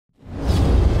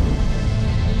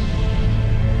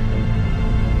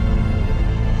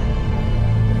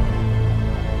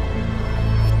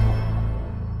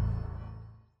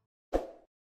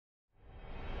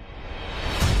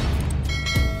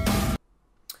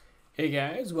Hey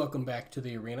guys, welcome back to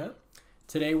the arena.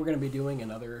 Today we're going to be doing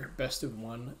another best of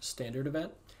one standard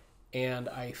event, and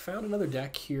I found another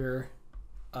deck here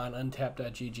on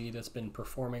untapped.gg that's been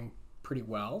performing pretty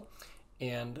well,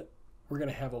 and we're going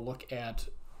to have a look at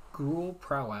Gruul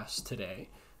Prowess today.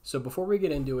 So before we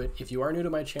get into it, if you are new to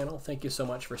my channel, thank you so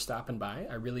much for stopping by.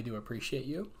 I really do appreciate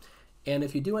you. And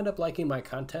if you do end up liking my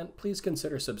content, please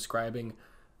consider subscribing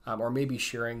or maybe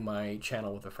sharing my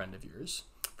channel with a friend of yours.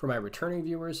 For my returning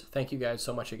viewers, thank you guys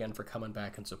so much again for coming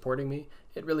back and supporting me.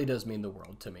 It really does mean the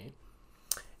world to me.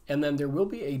 And then there will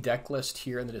be a deck list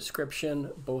here in the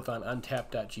description, both on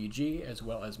untapped.gg as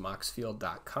well as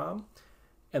moxfield.com.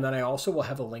 And then I also will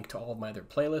have a link to all of my other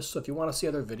playlists, so if you want to see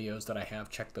other videos that I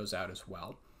have, check those out as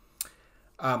well.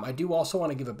 I do also want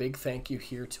to give a big thank you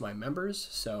here to my members,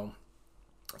 so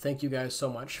thank you guys so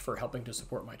much for helping to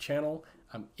support my channel.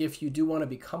 If you do want to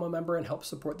become a member and help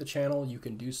support the channel, you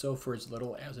can do so for as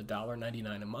little as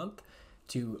 $1.99 a month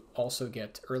to also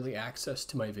get early access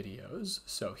to my videos.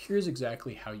 So here's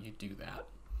exactly how you do that.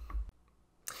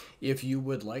 If you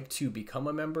would like to become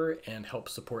a member and help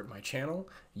support my channel,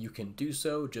 you can do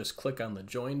so. Just click on the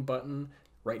join button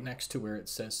right next to where it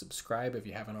says subscribe if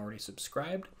you haven't already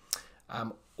subscribed.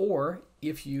 Or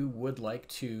if you would like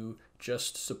to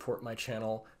just support my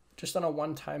channel just on a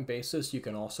one-time basis, you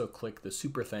can also click the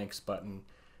super thanks button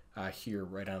here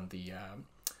right on the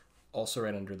also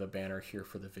right under the banner here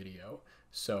for the video.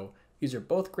 So these are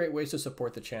both great ways to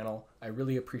support the channel. I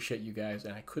really appreciate you guys,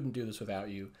 and I couldn't do this without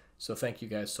you. So thank you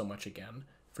guys so much again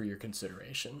for your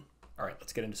consideration. All right,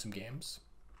 let's get into some games.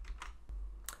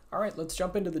 All right, let's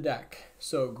jump into the deck.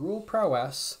 So Gruul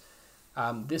Prowess,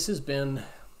 this has been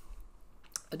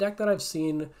a deck that I've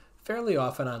seen fairly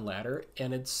often on ladder,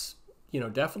 and it's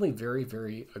definitely very,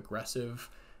 very aggressive.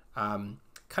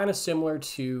 Kind of similar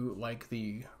to like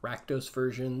the Rakdos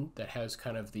version that has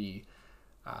kind of the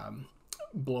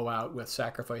blowout with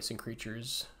sacrificing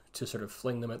creatures to sort of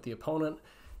fling them at the opponent.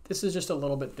 This is just a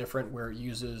little bit different, where it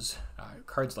uses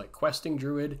cards like Questing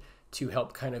Druid to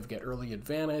help kind of get early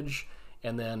advantage,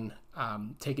 and then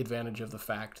take advantage of the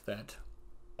fact that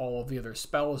all of the other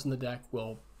spells in the deck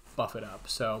will buff it up.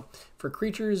 So for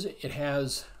creatures, it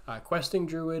has Questing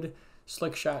Druid,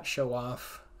 Slickshot, Show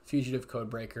Off, Fugitive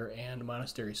Codebreaker, and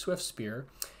Monastery Swiftspear,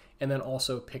 and then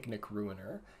also Picnic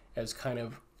Ruiner as kind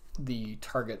of the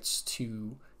targets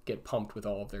to get pumped with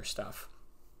all of their stuff.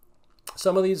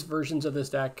 Some of these versions of this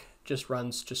deck just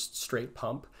runs just straight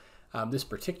pump. This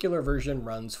particular version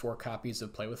runs 4 copies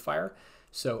of Play with Fire,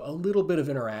 so a little bit of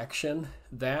interaction,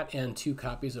 that and 2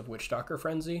 copies of Witchstalker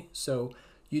Frenzy. So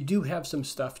you do have some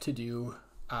stuff to do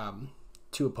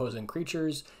to opposing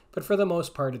creatures, but for the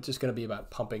most part, it's just going to be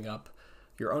about pumping up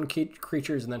your own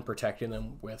creatures and then protecting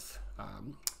them with,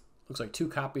 looks like 2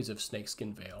 copies of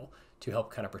Snakeskin Veil to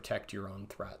help kind of protect your own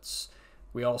threats.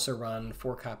 We also run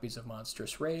 4 copies of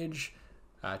Monstrous Rage,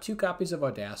 2 copies of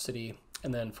Audacity,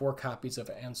 and then 4 copies of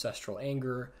Ancestral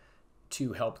Anger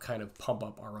to help kind of pump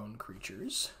up our own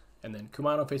creatures. And then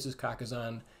Kumano Faces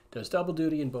Kakazan does double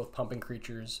duty in both pumping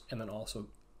creatures and then also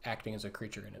acting as a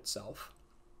creature in itself.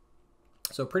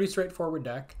 So pretty straightforward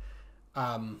deck.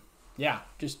 Yeah,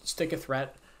 just stick a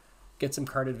threat, get some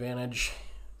card advantage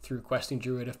through Questing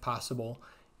Druid if possible,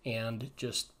 and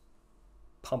just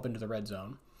pump into the red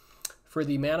zone. For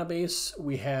the mana base,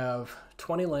 we have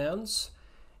 20 lands,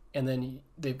 and then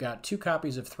they've got 2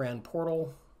 copies of Thran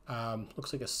Portal,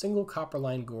 looks like a single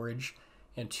Copperline Gorge,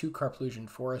 and 2 Carplusian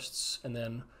Forests, and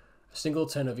then a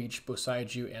singleton of each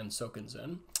Bosaiju and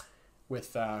Sokenzen,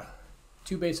 with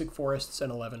 2 basic forests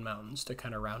and 11 mountains to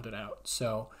kind of round it out.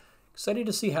 So excited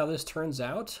to see how this turns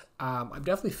out. I've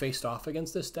definitely faced off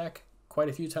against this deck quite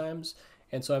a few times,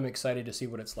 and so I'm excited to see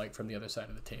what it's like from the other side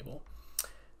of the table.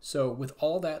 So with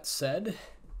all that said,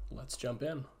 let's jump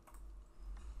in.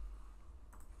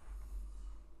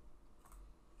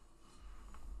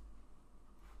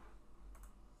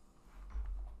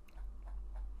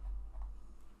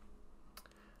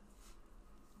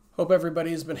 Hope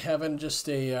everybody's been having just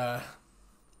a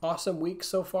awesome week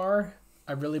so far.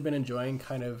 I've really been enjoying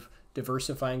kind of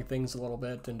diversifying things a little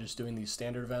bit and just doing these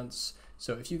standard events.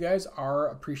 So if you guys are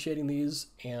appreciating these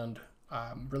and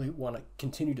really want to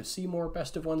continue to see more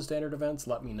best of one standard events,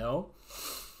 let me know.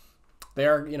 They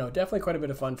are, definitely quite a bit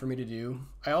of fun for me to do.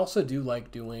 I also do like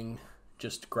doing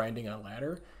just grinding on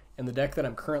ladder, and the deck that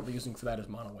I'm currently using for that is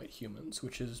Mono White Humans,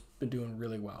 which has been doing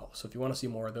really well. So if you want to see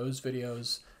more of those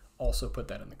videos, also put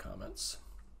that in the comments.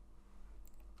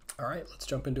 All right, let's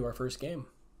jump into our first game.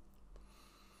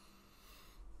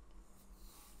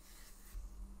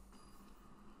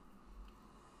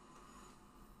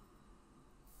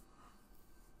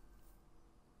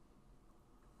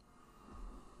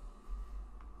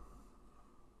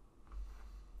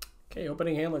 Okay,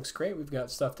 opening hand looks great. We've got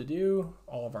stuff to do,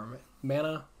 all of our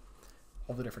mana,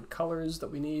 all the different colors that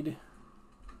we need.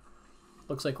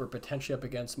 Looks like we're potentially up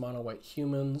against mono white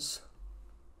humans.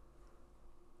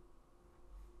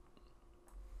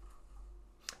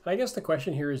 And I guess the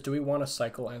question here is, do we want to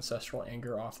cycle Ancestral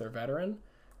Anger off their veteran?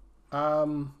 We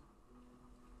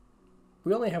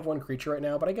only have one creature right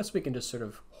now, but I guess we can just sort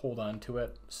of hold on to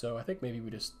it. So I think maybe we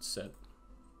just sit.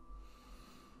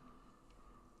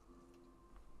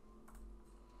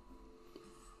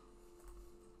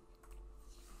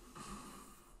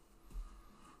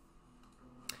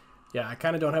 Yeah, I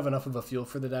kind of don't have enough of a feel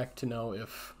for the deck to know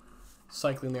if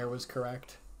cycling there was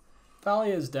correct.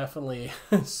 Thalia is definitely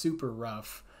super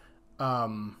rough.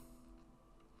 Now,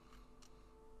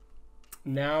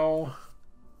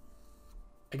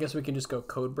 I guess we can just go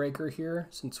Codebreaker here,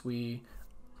 since I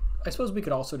suppose we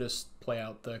could also just play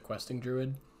out the Questing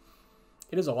Druid.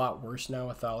 It is a lot worse now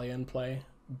with Thalia in play,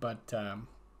 but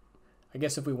I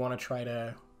guess if we want to try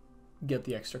to get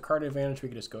the extra card advantage, we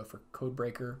could just go for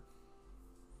Codebreaker.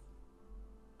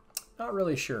 Not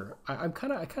really sure. I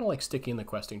kind of like sticking the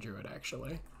Questing Druid,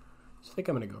 actually. So I think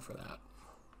I'm going to go for that.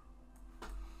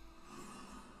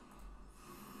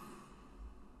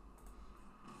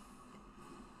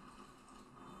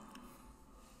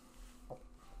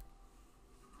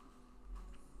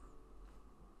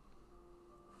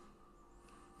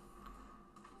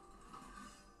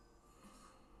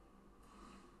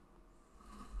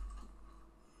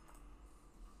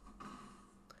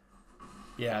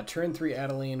 Yeah, turn 3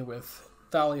 Adeline with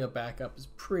Thalia backup is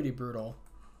pretty brutal.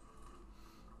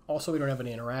 Also, we don't have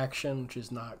any interaction, which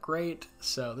is not great,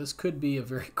 so this could be a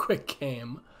very quick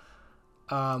game.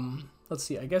 Let's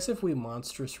see, I guess if we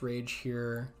Monstrous Rage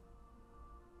here,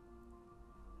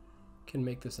 can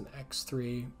make this an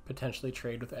X3, potentially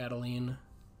trade with Adeline.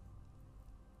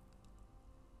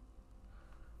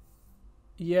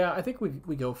 Yeah, I think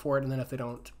we go for it, and then if they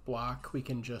don't block, we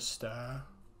can just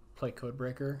play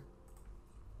Codebreaker.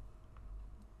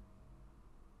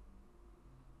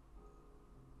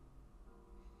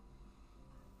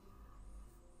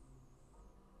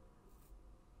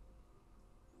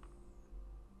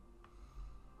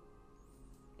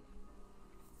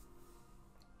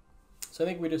 So I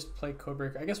think we just play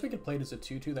Codebreaker. I guess we could play it as a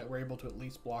 2/2 that we're able to at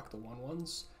least block the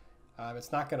 1/1s.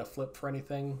 It's not going to flip for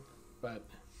anything, but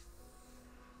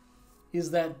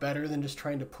is that better than just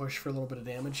trying to push for a little bit of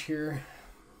damage here?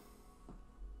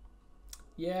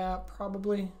 Yeah,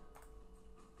 probably.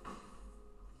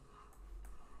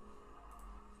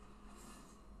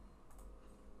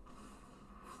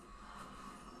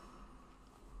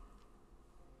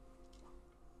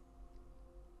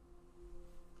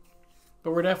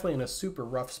 But we're definitely in a super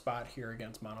rough spot here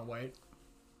against mono white.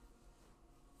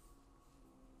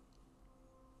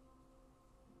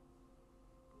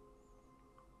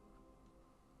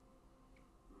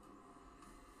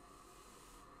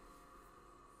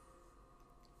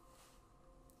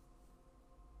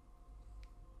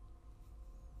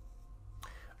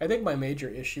 I think my major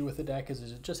issue with the deck is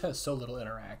it just has so little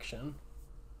interaction.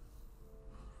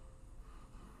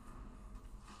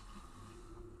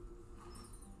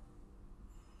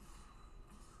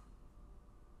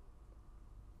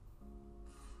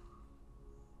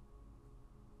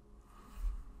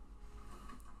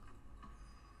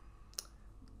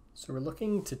 So we're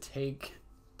looking to take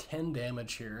 10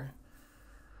 damage here.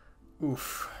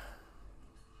 Oof.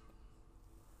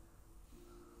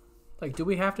 Like, do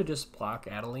we have to just block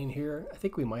Adeline here? I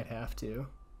think we might have to.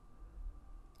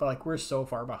 But, like, we're so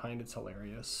far behind, it's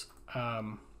hilarious.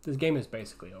 This game is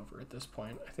basically over at this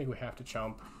point. I think we have to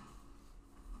chump.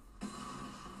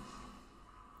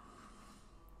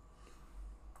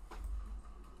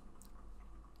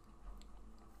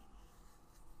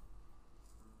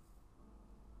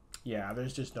 Yeah,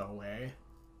 there's just no way.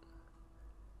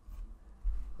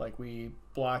 Like, we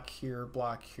block here,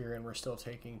 and we're still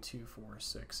taking 2, 4,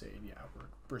 6, 8. Yeah,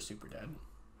 we're super dead.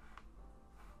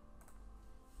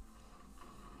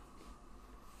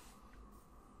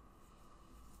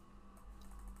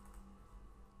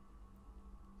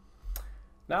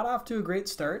 Not off to a great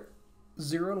start.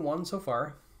 0-1 so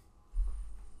far.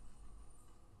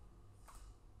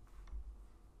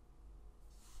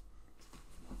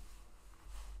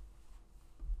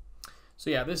 So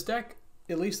yeah, this deck,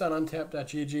 at least on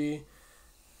untap.gg,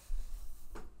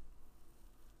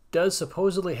 does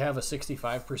supposedly have a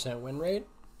 65% win rate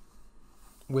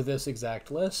with this exact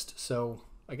list, so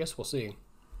I guess we'll see.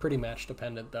 Pretty match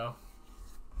dependent though.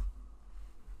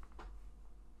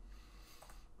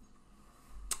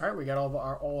 All right, we got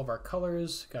all of our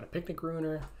colors. Got a Picnic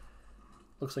Ruiner.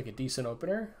 Looks like a decent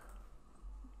opener.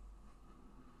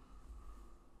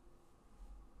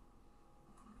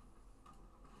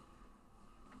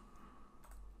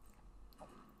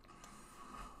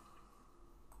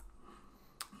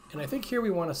 here we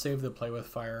want to save the Play with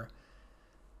Fire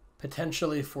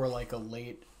potentially for like a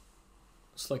late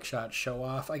slick shot show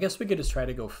off. I guess we could just try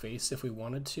to go face if we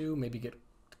wanted to. Maybe get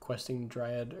Questing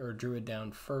Dryad or Druid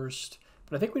down first.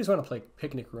 But I think we just want to play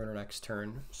Picnic Ruiner next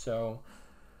turn. So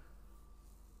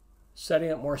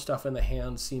setting up more stuff in the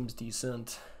hand seems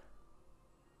decent.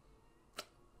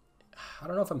 I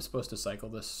don't know if I'm supposed to cycle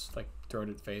this, like throw it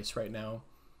at face right now.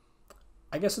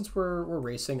 I guess since we're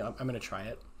racing, I'm going to try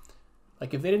it.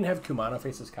 Like if they didn't have Kumano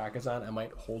faces Kakazan, I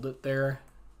might hold it there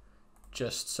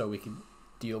just so we can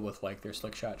deal with like their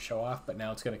slick shot show off. But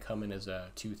now it's going to come in as a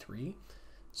 2-3.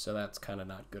 So that's kind of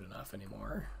not good enough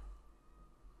anymore.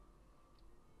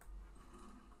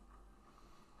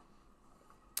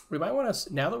 We might want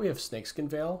to, now that we have Snakeskin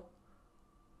Veil.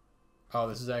 Oh,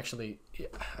 this is actually,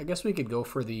 I guess we could go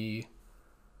for the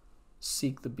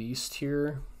Seek the Beast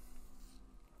here.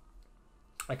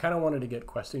 I kind of wanted to get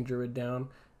Questing Druid down.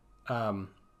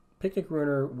 Picnic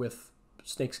Ruiner with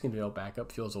Snakeskin Veil backup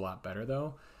feels a lot better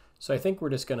though. So I think we're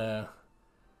just going to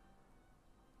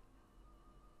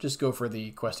just go for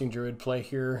the Questing Druid play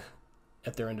here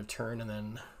at their end of turn and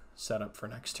then set up for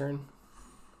next turn.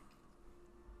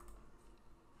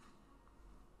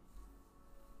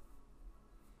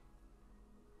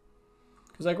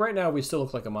 Because like right now we still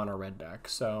look like a mono red deck,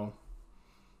 so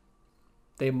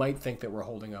they might think that we're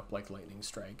holding up like Lightning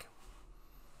Strike.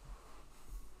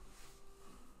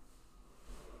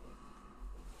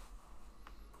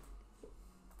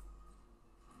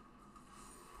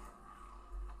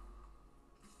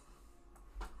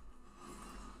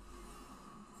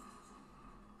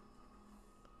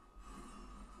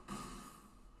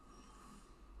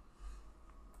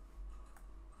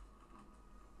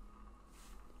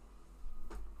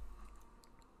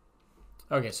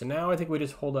 Okay, so now I think we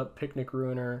just hold up Picnic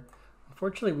Ruiner.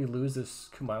 Unfortunately, we lose this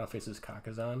Kumano faces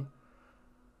Kakazan.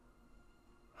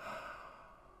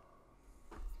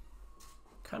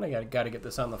 Kind of got to get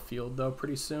this on the field, though,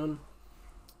 pretty soon.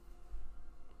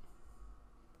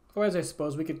 Otherwise, I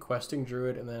suppose we could Questing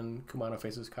Druid and then Kumano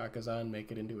faces Kakazan,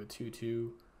 make it into a 2-2.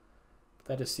 But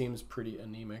that just seems pretty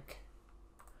anemic.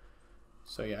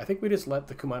 So yeah, I think we just let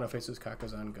the Kumano faces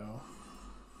Kakazan go.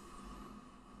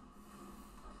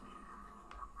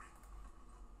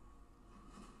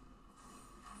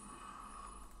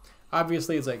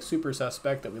 Obviously, it's like super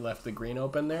suspect that we left the green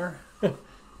open there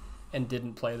and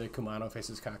didn't play the Kumano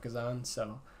faces Kakazan.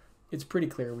 So it's pretty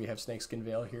clear we have Snakeskin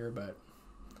Veil here, but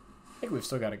I think we've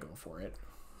still got to go for it.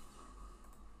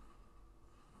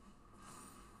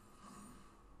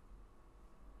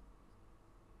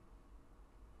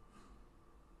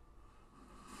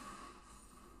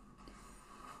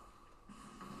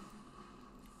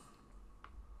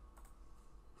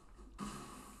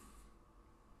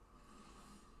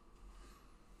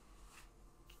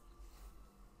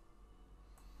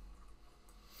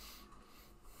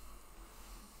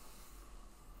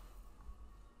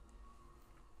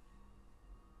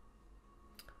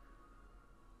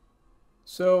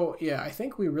 So yeah, I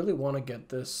think we really want to get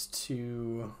this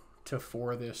to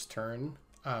 4 this turn.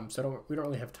 So we don't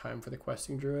really have time for the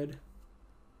Questing Druid.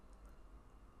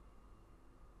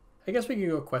 I guess we could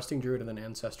go Questing Druid and then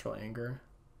Ancestral Anger,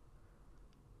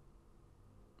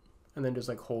 and then just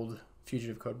like hold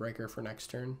Fugitive Codebreaker for next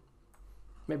turn.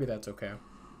 Maybe that's okay.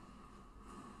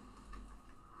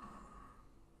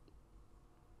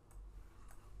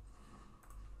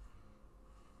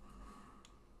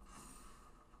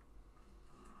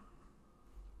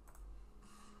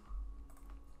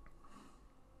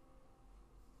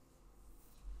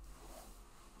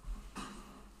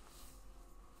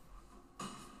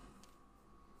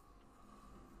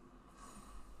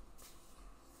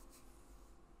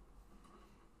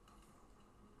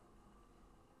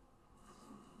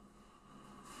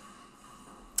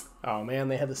 Oh man,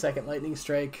 they had the second Lightning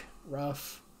Strike.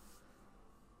 Rough.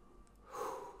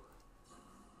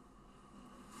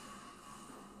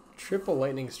 Triple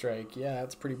Lightning Strike. Yeah,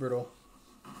 that's pretty brutal.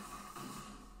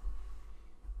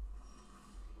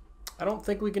 I don't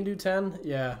think we can do 10.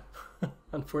 Yeah,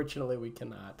 unfortunately we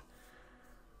cannot.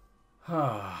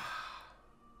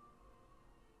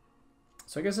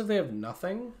 So I guess if they have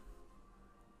nothing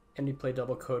and you play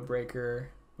double Codebreaker,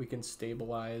 we can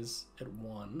stabilize at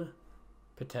 1.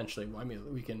 Potentially. I mean,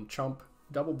 we can chump,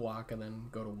 double block, and then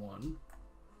go to 1.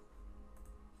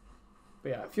 But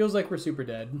yeah, it feels like we're super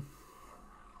dead.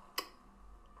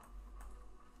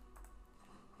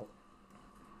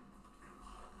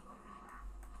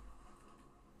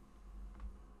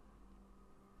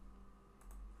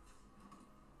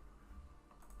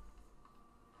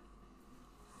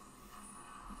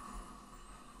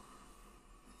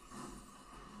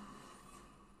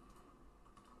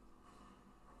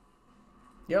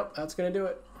 Yep, that's going to do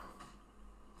it.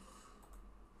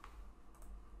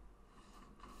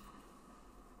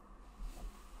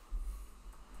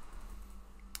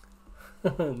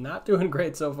 Not doing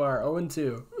great so far.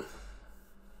 0-2.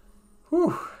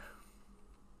 Whew.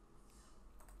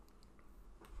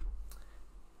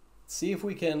 See if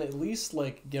we can at least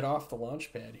like get off the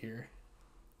launch pad here.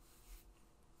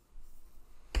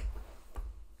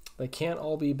 They can't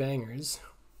all be bangers.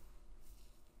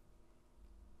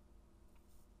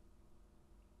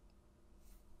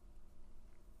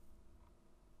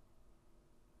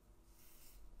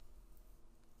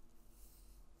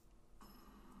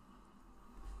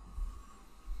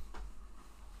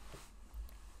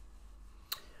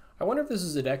 I wonder if this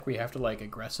is a deck we have to like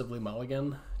aggressively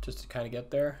mulligan just to kind of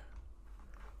get there.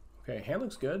 Okay, hand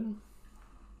looks good.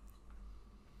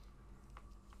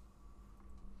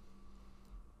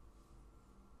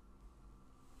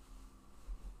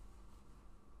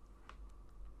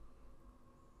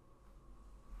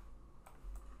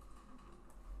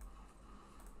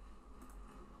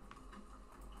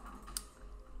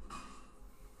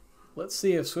 Let's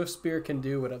see if Swift Spear can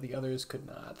do what the others could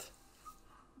not.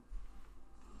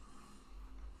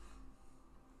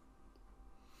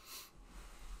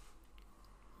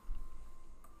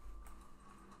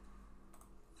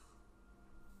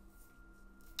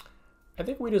 I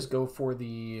think we just go for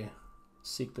the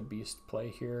Seek the Beast play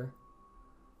here.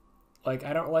 Like,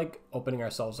 I don't like opening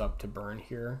ourselves up to burn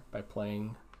here by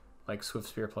playing like Swift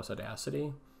Spear plus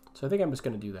Audacity. So I think I'm just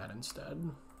going to do that instead.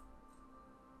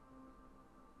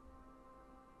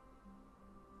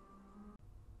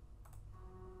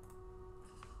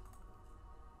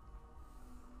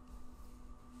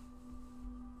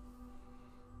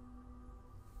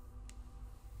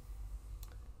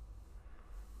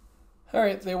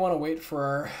 Alright, they want to wait for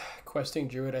our questing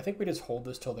druid. I think we just hold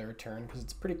this till their turn because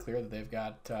it's pretty clear that they've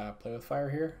got play with fire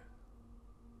here.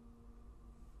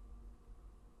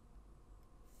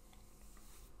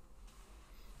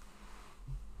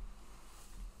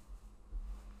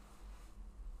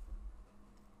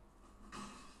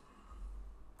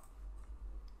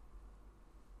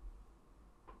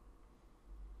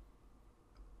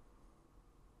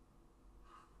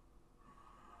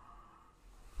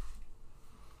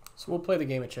 So we'll play the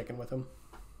game of chicken with him.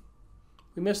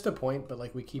 We missed a point, but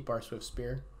like we keep our Swift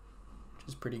Spear, which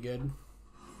is pretty good.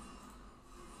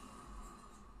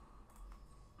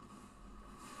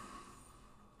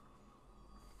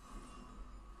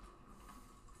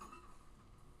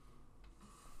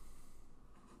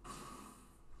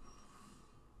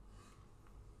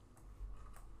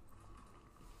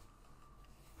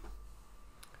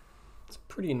 It's a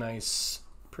pretty nice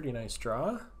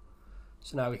draw.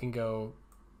 So now we can go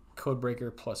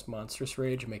Codebreaker plus Monstrous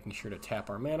Rage, making sure to tap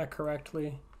our mana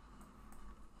correctly.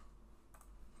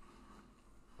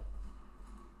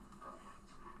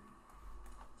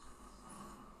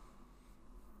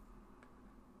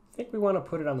 I think we want to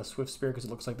put it on the Swift Spear because it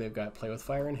looks like they've got Play with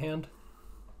Fire in hand.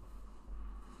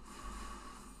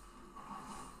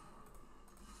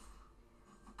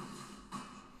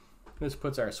 This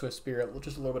puts our Swift Spear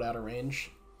just a little bit out of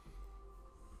range.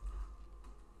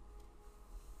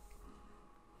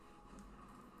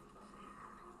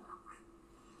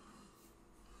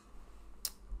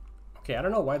 Okay, I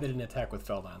don't know why they didn't attack with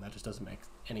Feldon. That just doesn't make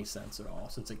any sense at all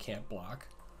since it can't block.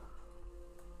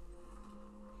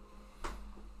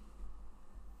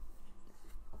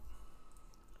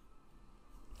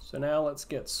 So now let's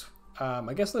get...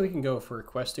 I guess that we can go for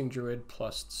Questing Druid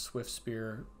plus Swift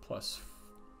Spear plus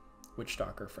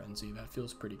Witchstalker Frenzy. That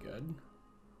feels pretty good.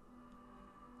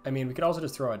 I mean, we could also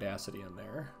just throw Audacity in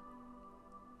there.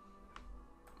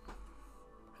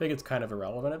 I think it's kind of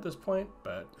irrelevant at this point,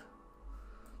 but...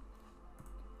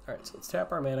 Alright, so let's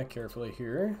tap our mana carefully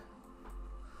here.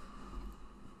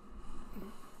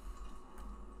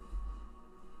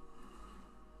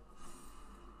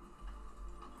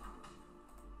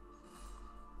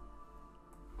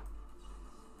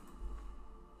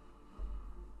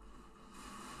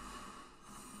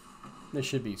 This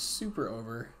should be super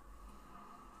over.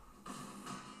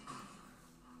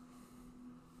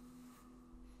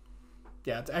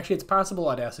 Yeah, it's possible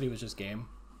Audacity was just game,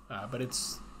 but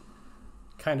it's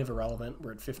kind of irrelevant.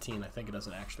 We're at 15. I think it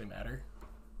doesn't actually matter.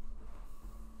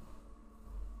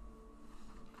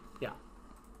 Yeah.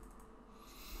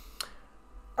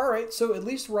 All right, so at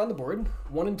least we're on the board.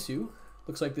 1 and 2.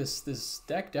 Looks like this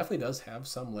deck definitely does have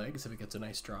some legs if it gets a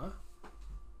nice draw.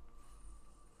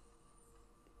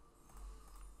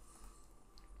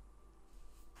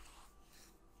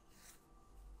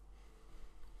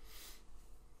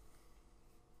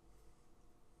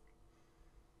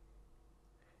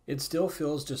 It still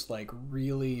feels just like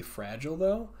really fragile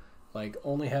though. Like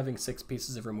only having 6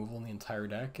 pieces of removal in the entire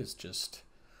deck is just,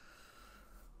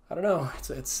 I don't know.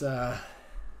 It's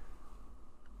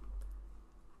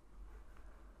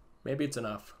maybe it's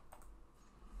enough.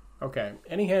 Okay,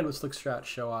 any hand with Slick Shot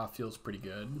Show Off feels pretty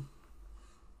good.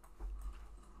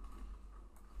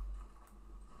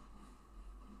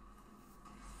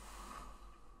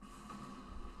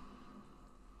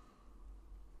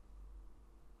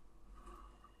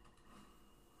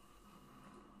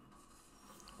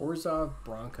 Orzhov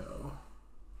Bronco.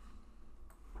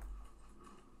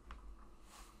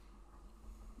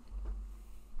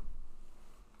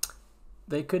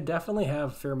 They could definitely have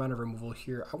a fair amount of removal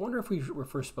here. I wonder if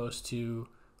we're supposed to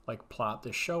like plot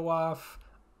the show off.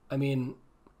 I mean,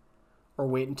 or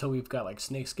wait until we've got like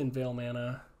Snakeskin Veil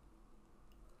mana.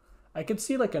 I could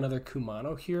see like another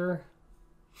Kumano here.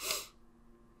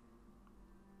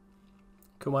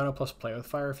 Kumano plus Play with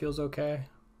Fire feels okay.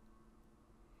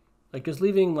 Like just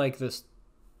leaving like this,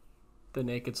 the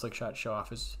naked Slick Shot Show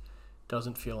Off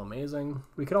doesn't feel amazing.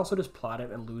 We could also just plot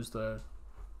it and lose the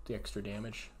extra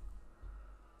damage.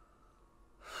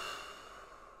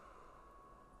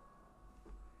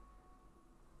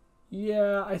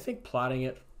 Yeah, I think plotting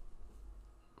it.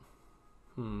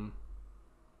 I'm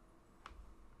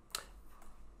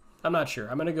not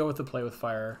sure. I'm gonna go with the Play with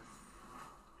Fire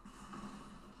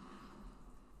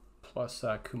plus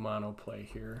Kumano play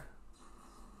here.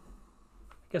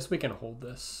 I guess we can hold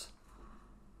this.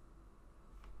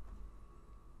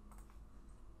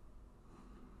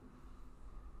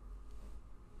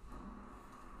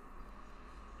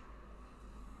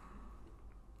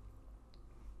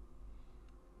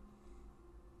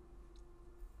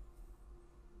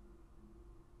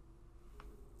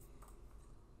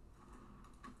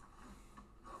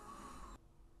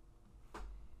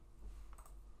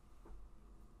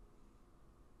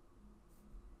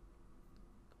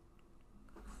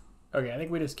 Okay, I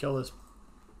think we just kill this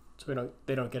so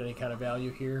they don't get any kind of value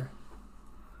here.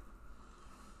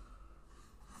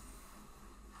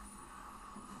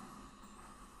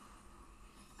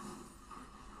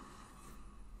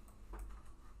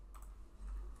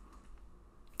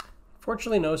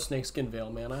 Fortunately, no Snakeskin Veil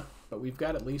mana, but we've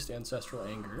got at least Ancestral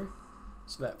Anger,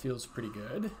 so that feels pretty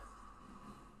good.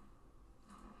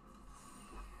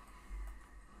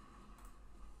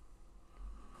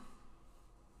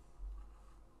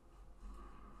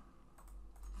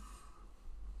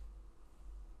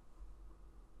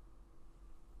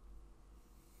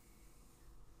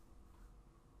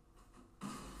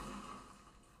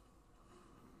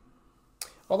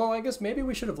 Although I guess maybe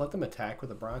we should have let them attack with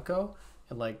a Bronco,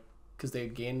 and like, because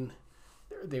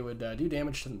they would do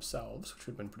damage to themselves, which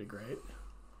would have been pretty great.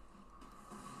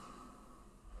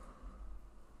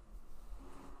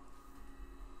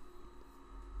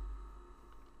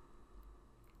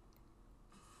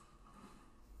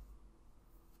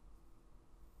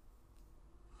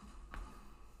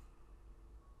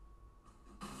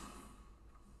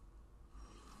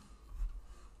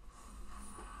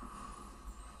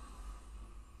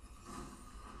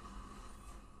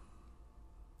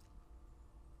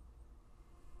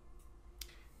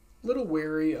 Little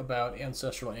wary about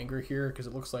Ancestral Anger here because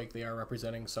it looks like they are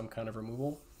representing some kind of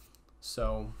removal.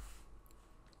 So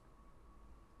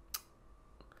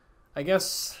I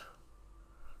guess,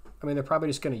 I mean, they're probably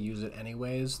just going to use it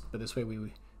anyways, but this way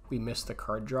we miss the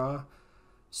card draw.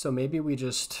 So maybe we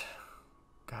just,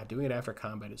 God, doing it after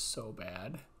combat is so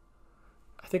bad.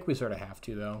 I think we sort of have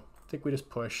to though. I think we just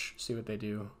push, see what they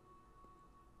do.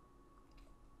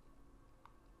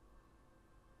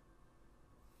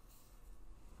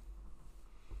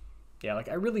 Yeah, like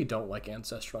I really don't like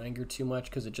Ancestral Anger too much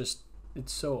because it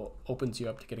so opens you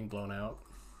up to getting blown out.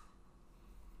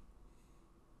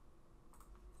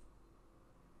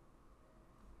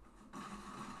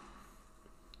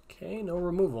 Okay, no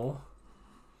removal.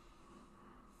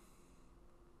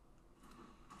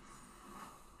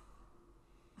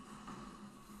 I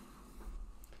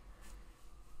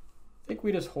think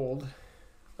we just hold.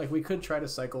 Like we could try to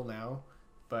cycle now,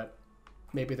 but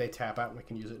maybe they tap out and we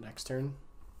can use it next turn.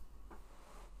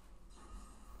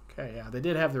 Okay, yeah, they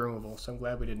did have the removal, so I'm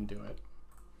glad we didn't do it.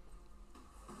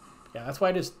 Yeah, that's why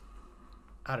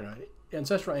I don't know,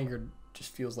 Ancestral Anger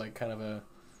just feels like kind of a,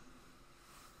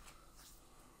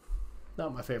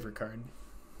 not my favorite card.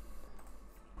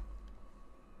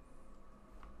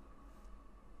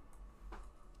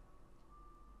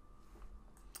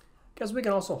 Guess we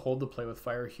can also hold the Play with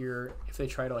Fire here. If they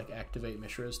try to like activate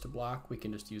Mishra's to block, we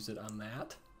can just use it on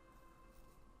that.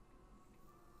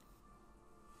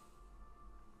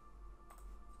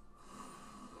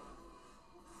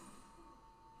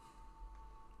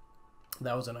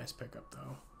 That was a nice pickup,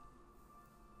 though.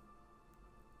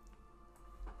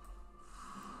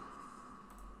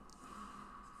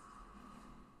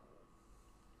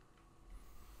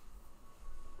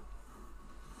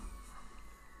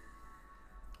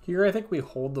 Here, I think we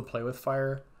hold the Play with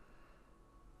Fire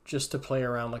just to play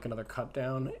around like another cut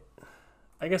down.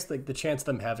 I guess the chance of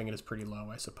them having it is pretty low,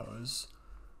 I suppose.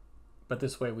 But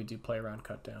this way we do play around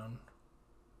cut down.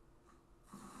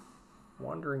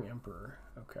 Wandering Emperor,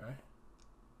 okay.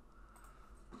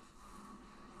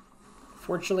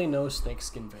 Fortunately, no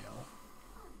Snakeskin Veil.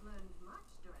 I've learned much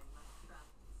during my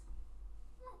travels.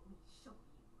 Let me show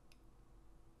you.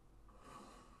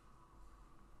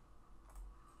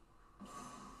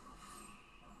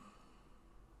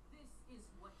 This is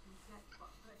what you get for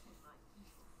hurting my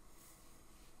people.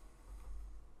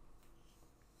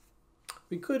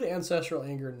 We could Ancestral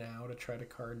Anger now to try to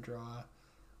card draw.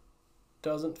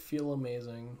 Doesn't feel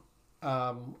amazing.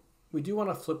 We do want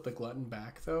to flip the Glutton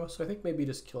back, though, so I think maybe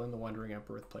just killing the Wandering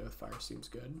Emperor with Play with Fire seems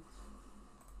good.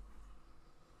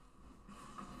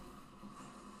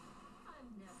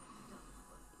 I'm never done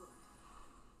for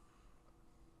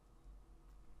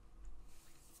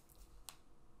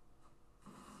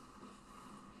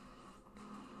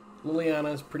good.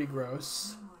 Liliana is pretty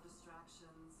gross. More distractions.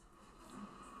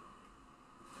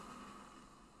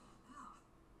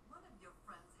 One of your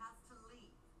friends has to leave.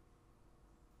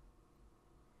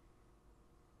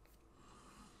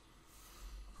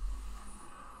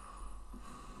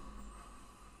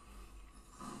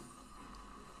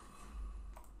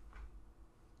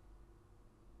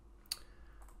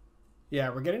 Yeah,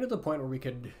 we're getting to the point where we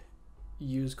could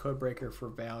use Codebreaker for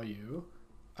value.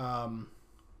 I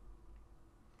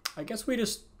guess we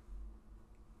just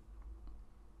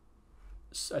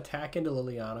attack into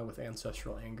Liliana with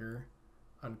Ancestral Anger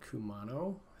on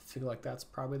Kumano. I feel like that's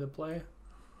probably the play.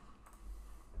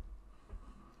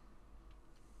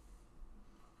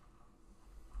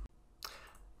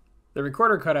 The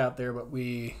recorder cut out there, but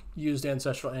we used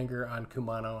Ancestral Anger on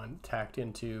Kumano and attacked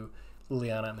into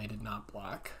Liliana, and they did not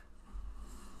block.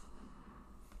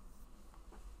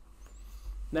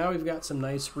 Now we've got some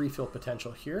nice refill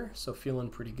potential here, so feeling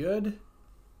pretty good.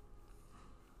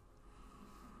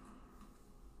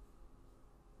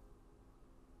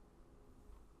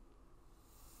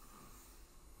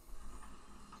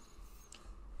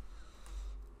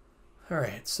 All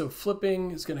right, so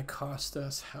flipping is going to cost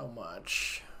us how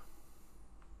much?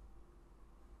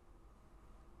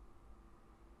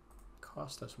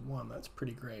 Cost us 1. That's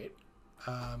pretty great.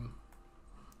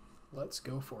 Let's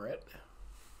go for it.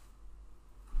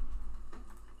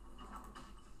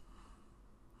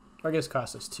 I guess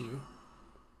cost us 2.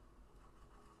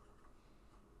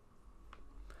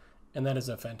 And that is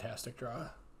a fantastic draw.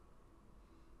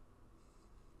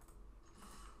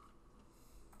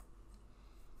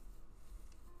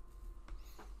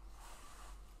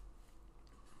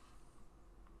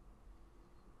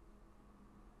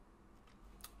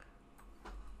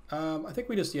 I think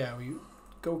we just, yeah, we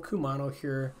go Kumano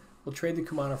here. We'll trade the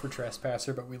Kumano for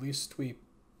Trespasser, but at least we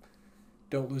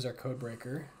don't lose our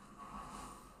Codebreaker.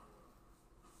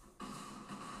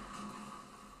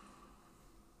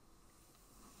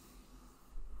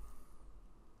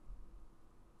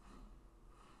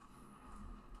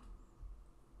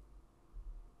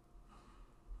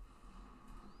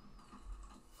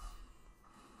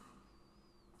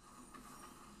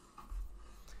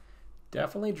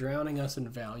 Definitely drowning us in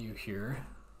value here.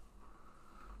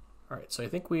 All right, so I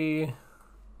think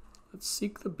let's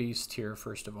seek the beast here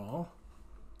first of all.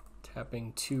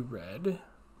 Tapping 2 red.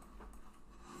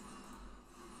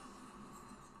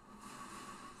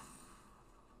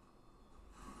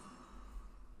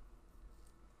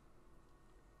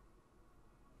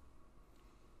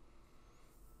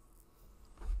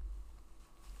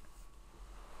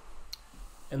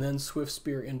 And then Swift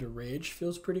Spear into Rage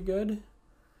feels pretty good.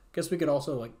 Guess we could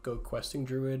also like go Questing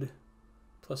Druid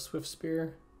plus Swift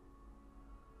Spear.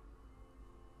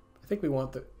 I think we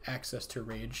want the access to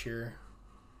Rage here.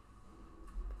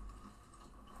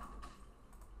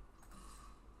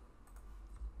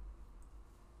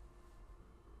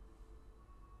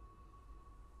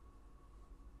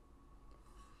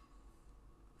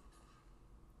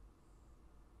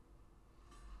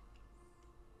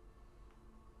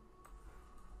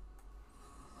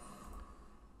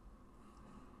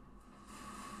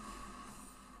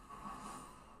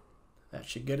 That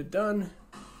should get it done.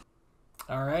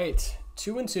 All right,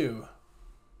 2 and 2.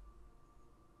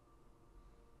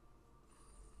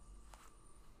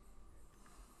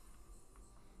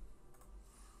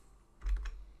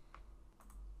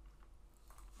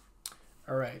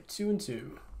 All right, 2 and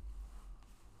 2.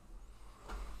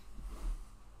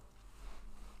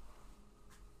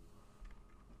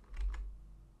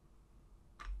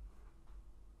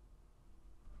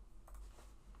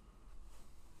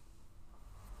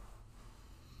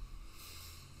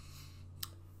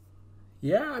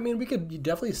 Yeah, I mean, we could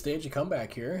definitely stage a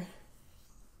comeback here.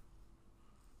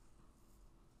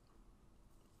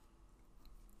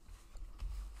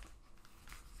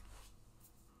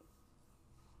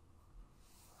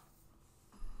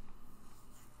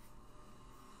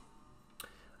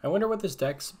 I wonder what this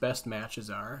deck's best matches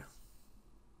are.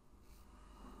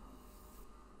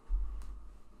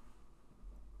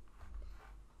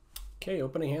 Okay,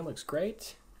 opening hand looks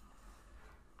great.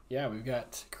 Yeah, we've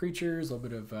got creatures, a little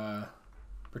bit of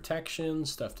protection,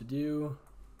 stuff to do.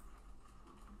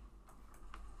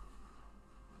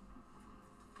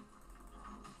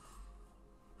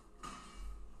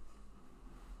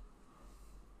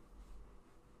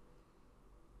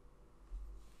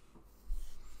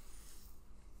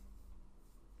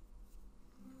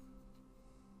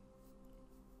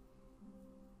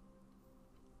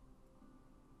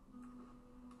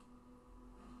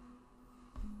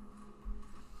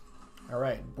 All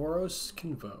right, Boros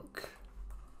Convoke.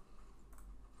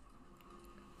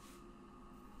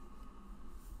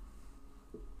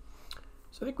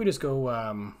 So I think we just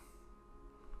go,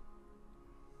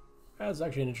 that's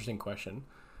actually an interesting question.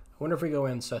 I wonder if we go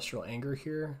Ancestral Anger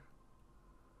here.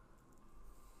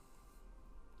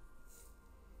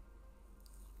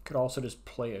 Could also just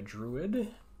play a Druid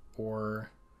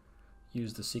or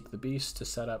use the Seek the Beast to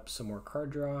set up some more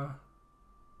card draw.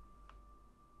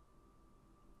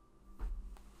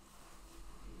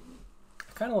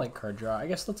 I kind of like card draw. I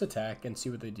guess let's attack and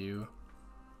see what they do.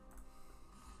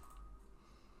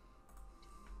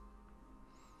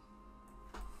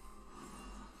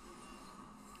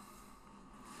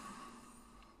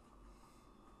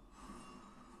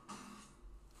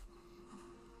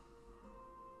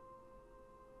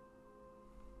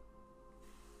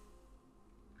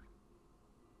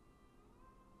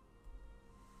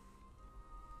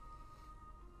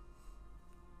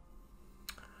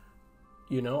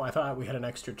 You know, I thought we had an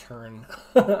extra turn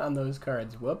on those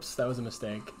cards. Whoops, that was a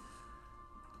mistake.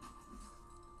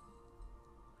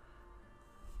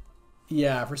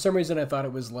 Yeah, for some reason I thought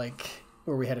it was like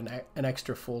where we had an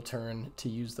extra full turn to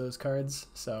use those cards.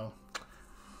 So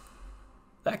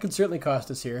that could certainly cost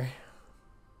us here.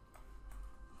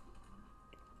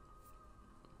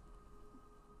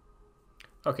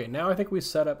 Okay, now I think we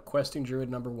set up Questing Druid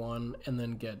 #1 and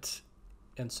then get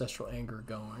Ancestral Anger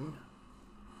going.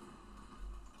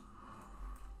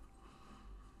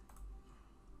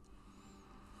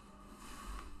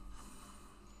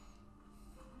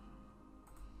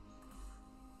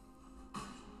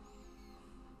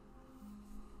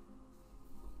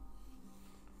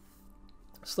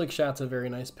 Slick Shot's a very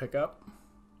nice pickup.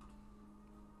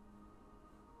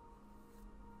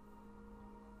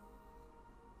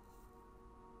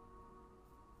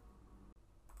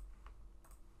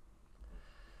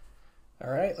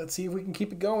 All right, let's see if we can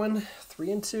keep it going.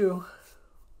 3-2.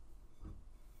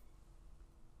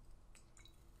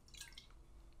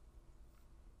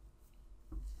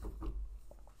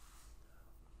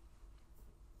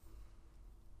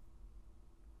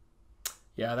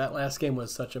 Yeah, that last game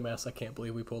was such a mess. I can't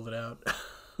believe we pulled it out.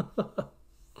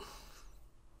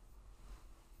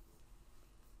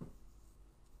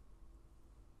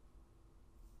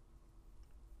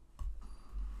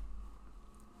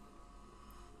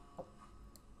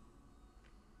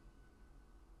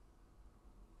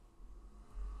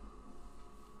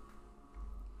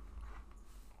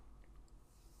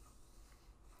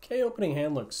 Okay, opening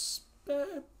hand looks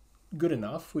good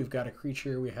enough. We've got a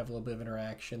creature, we have a little bit of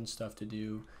interaction, stuff to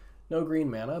do. No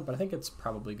green mana, but I think it's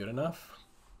probably good enough.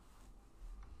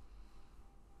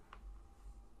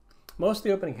 Most of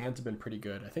the opening hands have been pretty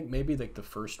good. I think maybe like the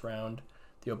first round,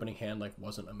 the opening hand like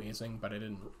wasn't amazing, but I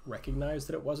didn't recognize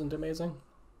that it wasn't amazing.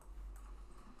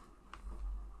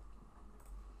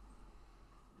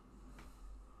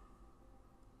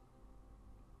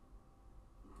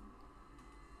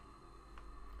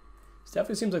 It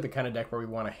definitely seems like the kind of deck where we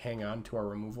want to hang on to our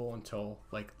removal until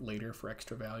like later for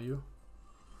extra value.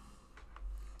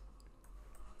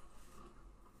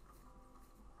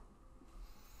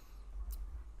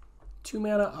 Two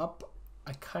mana up.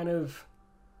 I kind of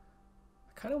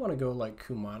want to go like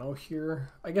Kumano here.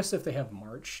 I guess if they have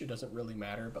March, it doesn't really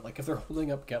matter. But like if they're holding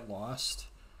up Get Lost,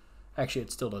 actually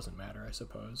it still doesn't matter, I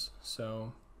suppose.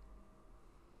 So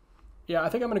yeah, I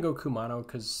think I'm gonna go Kumano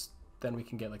because then we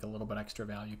can get like a little bit extra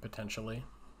value potentially.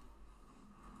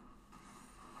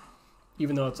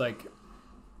 Even though it's like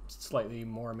slightly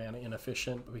more mana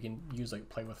inefficient, but we can use like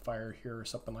Play with Fire here or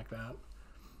something like that.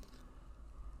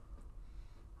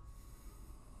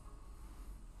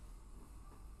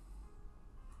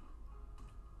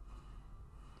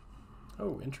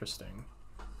 Oh, interesting.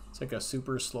 It's like a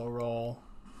super slow roll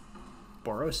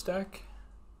Boros deck.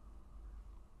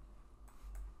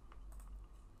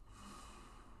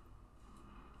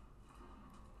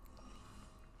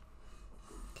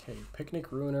 Okay,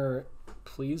 Picnic Ruiner,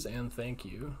 please and thank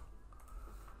you.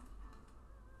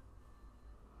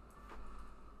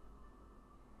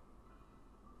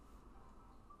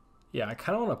 Yeah, I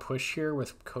kind of want to push here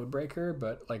with Codebreaker,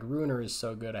 but like Ruiner is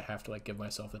so good I have to like give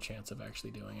myself the chance of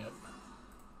actually doing it.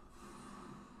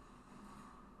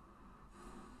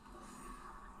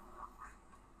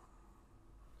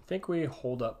 I think we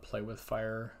hold up Play with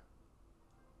Fire.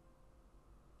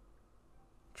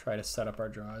 Try to set up our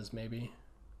draws maybe.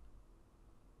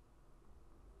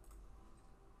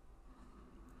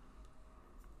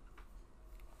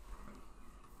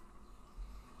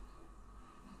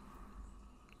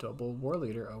 Double War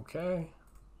Leader, okay.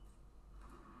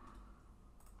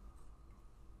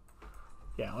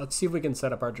 Yeah, let's see if we can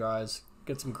set up our draws,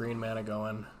 get some green mana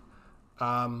going.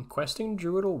 Questing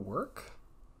Druid will work.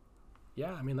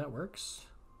 Yeah, I mean, that works.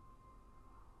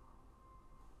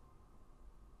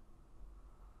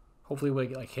 Hopefully we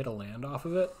like hit a land off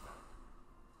of it.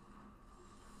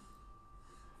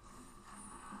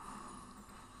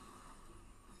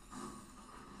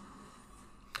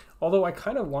 Although I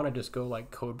kind of want to just go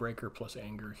like Codebreaker plus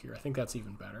Anger here. I think that's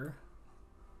even better.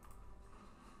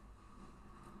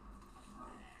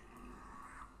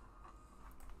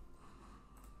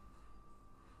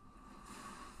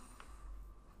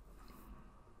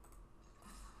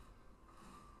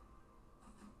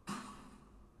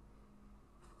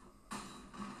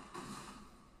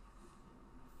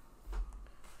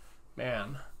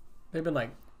 Man, they've been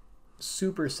like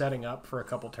super setting up for a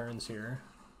couple turns here.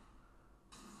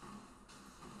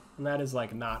 And that is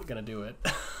like not gonna do it.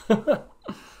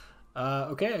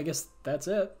 Okay, I guess that's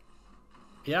it.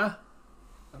 Yeah,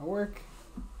 that'll work.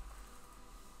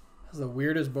 That's the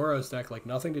weirdest Boros deck, like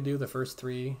nothing to do the first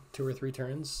two or three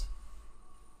turns.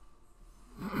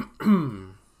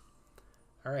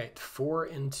 Alright,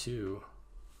 4-2.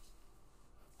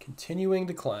 Continuing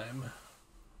to climb.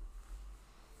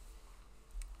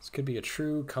 This could be a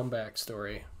true comeback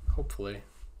story, hopefully.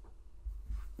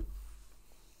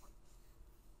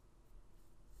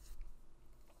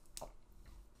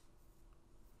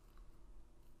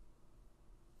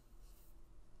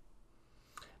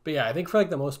 But yeah, I think for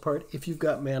like the most part, if you've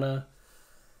got mana,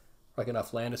 like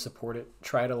enough land to support it,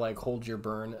 try to like hold your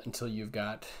burn until you've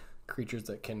got creatures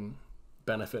that can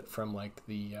benefit from like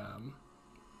the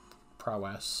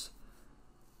prowess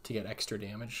to get extra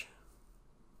damage.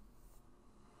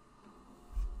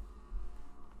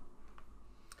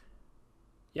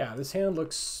 Yeah, this hand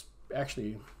looks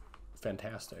actually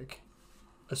fantastic.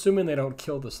 Assuming they don't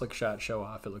kill the Slick Shot show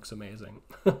off, it looks amazing.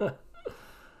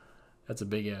 That's a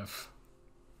big if.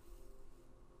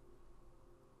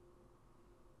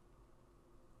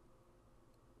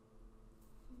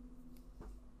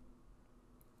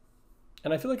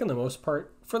 And I feel like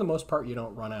for the most part, you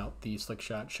don't run out the Slick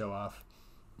Shot show off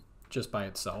just by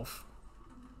itself.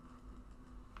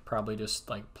 Probably just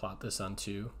like plot this on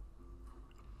 2.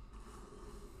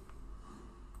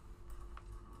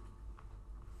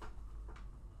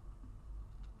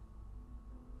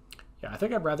 Yeah, I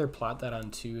think I'd rather plot that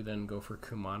on 2 than go for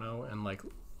Kumano and like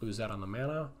lose that on the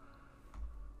mana.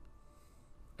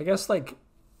 I guess like,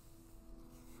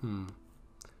 so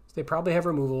they probably have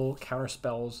removal. Counter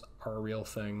spells are a real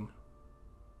thing.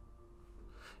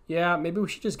 Yeah, maybe we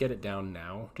should just get it down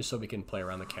now, just so we can play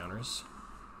around the counters.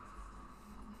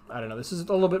 I don't know. This is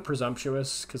a little bit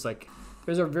presumptuous because like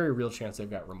there's a very real chance they've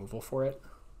got removal for it.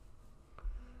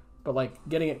 But like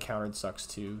getting it countered sucks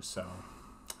too. So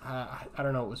I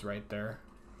don't know what was right there.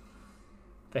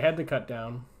 They had the cut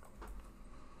down.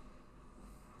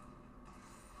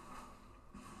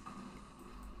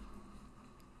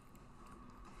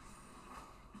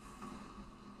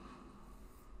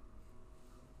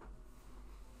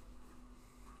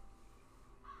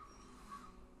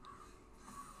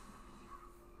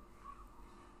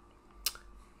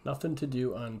 Nothing to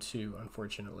do on 2,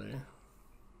 unfortunately.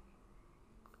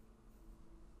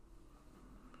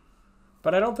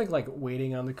 But I don't think like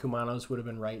waiting on the Kumanos would have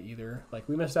been right either. Like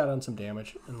we missed out on some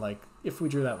damage, and like if we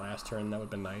drew that last turn, that would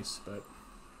have been nice, but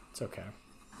it's okay.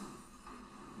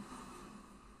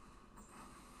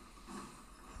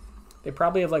 They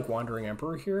probably have like Wandering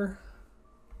Emperor here.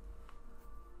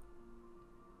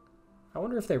 I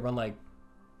wonder if they run like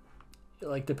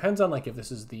depends on like if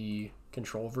this is the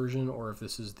control version or if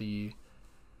this is the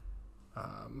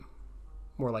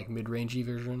more like mid-rangey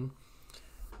version.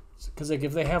 Because like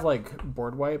if they have like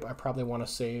board wipe, I probably want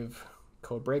to save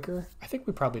Codebreaker. I think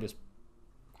we probably just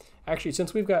actually,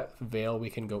 since we've got Veil,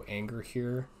 we can go Anger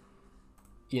here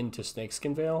into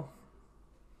Snakeskin Veil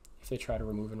if they try to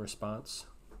remove in response.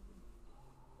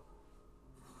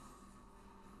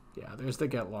 Yeah, there's the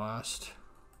Get Lost.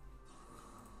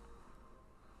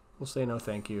 We'll say no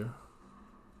thank you.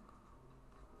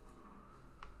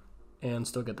 And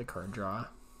still get the card draw.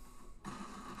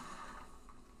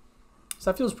 So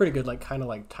that feels pretty good, like kind of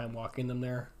like time walking them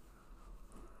there.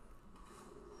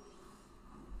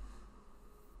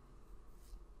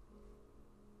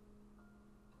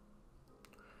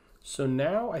 So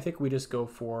now I think we just go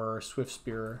for Swift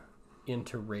Spear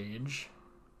into Rage.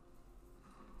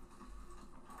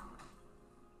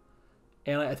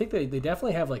 And I think they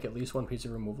definitely have like at least one piece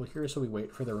of removal here, so we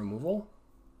wait for the removal.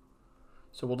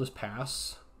 So we'll just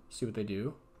pass, see what they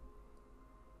do.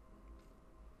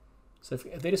 So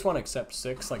if they just want to accept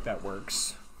 6, like that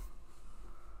works.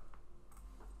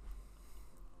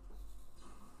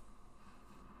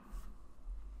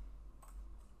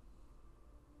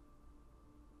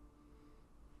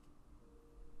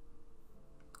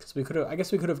 Because we could have, I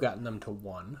guess we could have gotten them to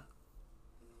 1.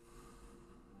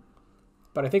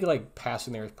 But I think like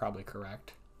passing there is probably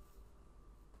correct.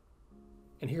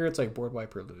 And here it's like board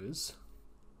wipe or lose.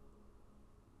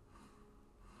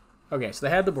 Okay, so they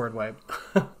had the board wipe.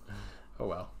 Oh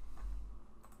well.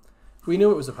 We knew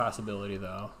it was a possibility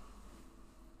though.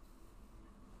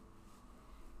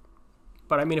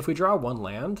 But I mean, if we draw 1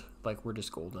 land, like we're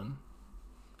just golden.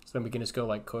 So then we can just go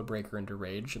like Codebreaker into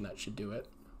Rage and that should do it.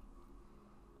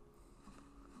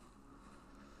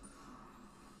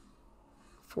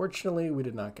 Fortunately, we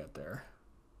did not get there.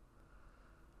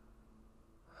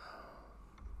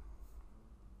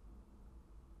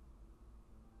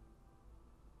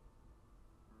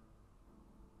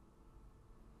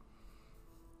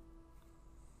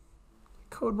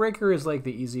 Codebreaker is like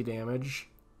the easy damage,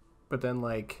 but then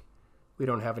like we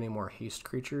don't have any more haste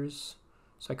creatures.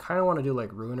 So I kind of want to do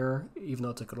like Ruiner, even though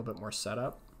it's like a little bit more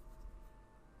setup.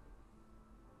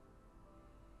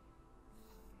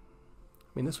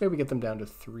 I mean, this way we get them down to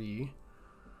 3.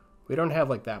 We don't have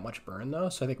like that much burn though,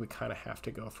 so I think we kind of have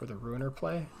to go for the Ruiner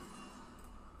play.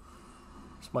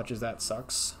 As much as that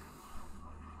sucks.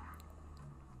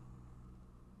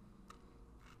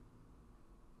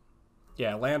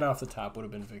 Yeah, land off the top would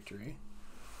have been victory.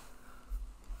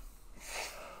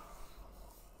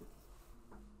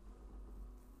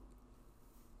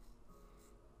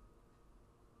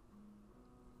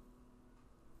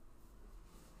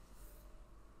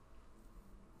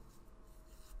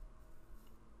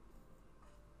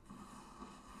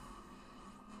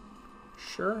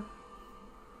 Sure. Those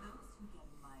who get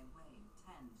in my way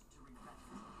tend to regret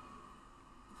it.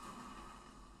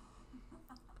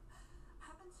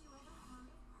 Haven't you ever heard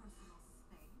of personal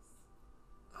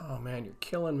space? Oh man, you're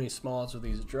killing me, Smalls, with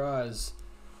these draws.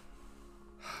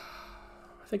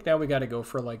 I think now we got to go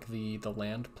for like the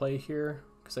land play here,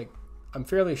 because like I'm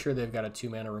fairly sure they've got a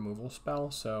 2-mana removal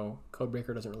spell, so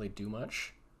Codebreaker doesn't really do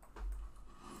much.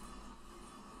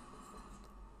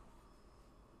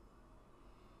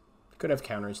 Could have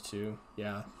counters too,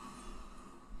 yeah.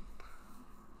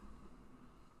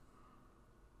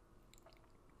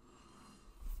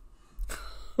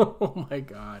 Oh my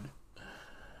god.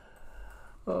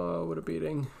 Oh, what a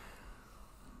beating.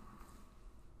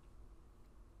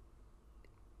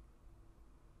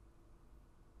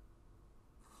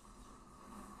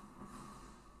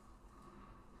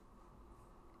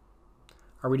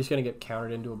 Are we just going to get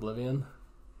countered into oblivion?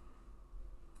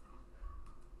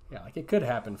 Yeah, like it could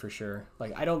happen for sure.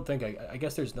 Like I don't think, I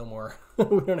guess there's no more,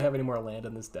 we don't have any more land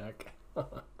in this deck.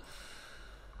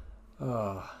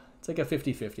 Oh, it's like a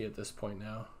 50-50 at this point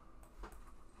now.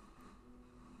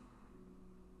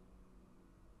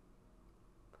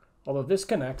 Although if this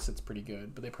connects, it's pretty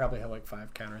good, but they probably have like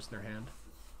 5 counters in their hand.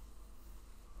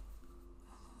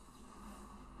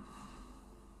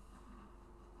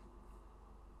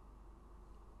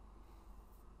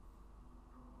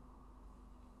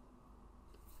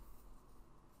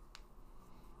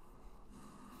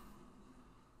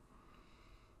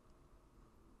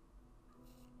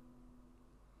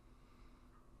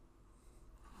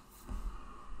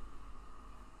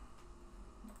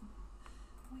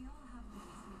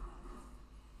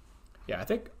 Yeah, I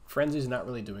think Frenzy's not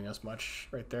really doing us much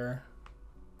right there.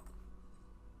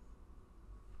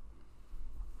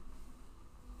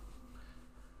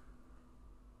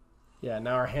 Yeah,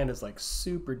 now our hand is like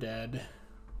super dead.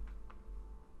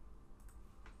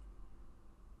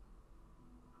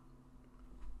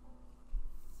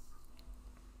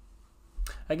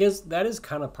 I guess that is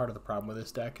kind of part of the problem with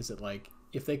this deck, is that like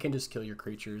if they can just kill your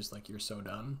creatures, like you're so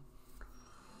done.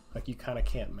 Like you kind of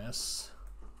can't miss.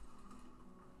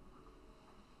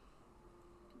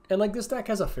 And like this deck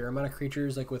has a fair amount of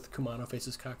creatures, like with Kumano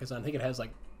Faces Kakazan. I think it has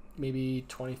like maybe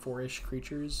 24-ish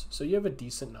creatures. So you have a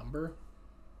decent number.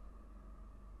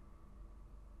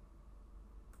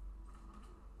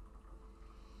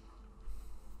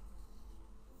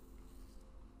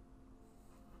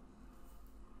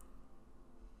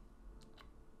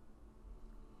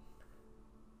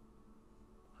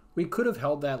 We could have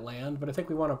held that land, but I think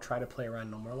we want to try to play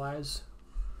around Normalize.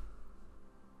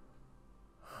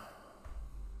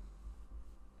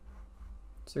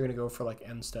 So they're going to go for like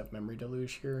end step Memory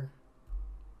Deluge here.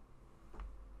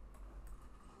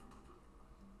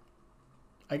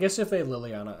 I guess if they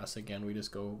Liliana us again, we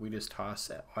just toss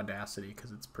Audacity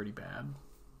because it's pretty bad.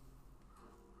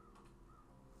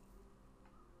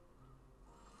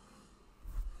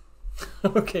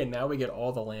 Okay, now we get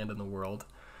all the land in the world.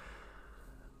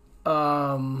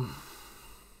 I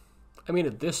mean,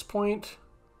 at this point,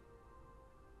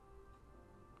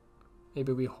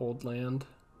 maybe we hold land.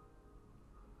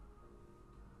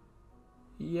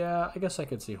 Yeah, I guess I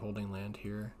could see holding land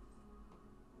here.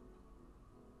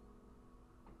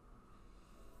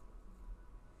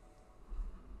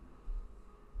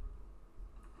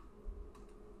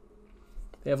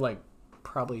 They have like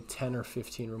probably 10 or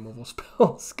 15 removal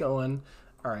spells going.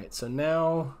 All right, so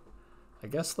now I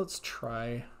guess let's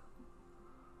try.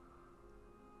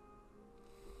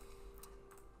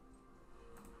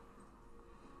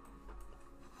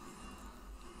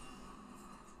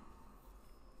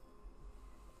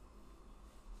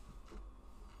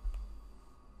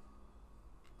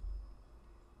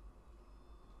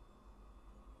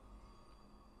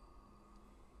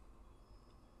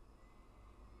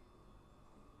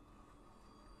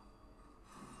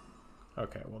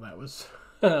 Okay, well that was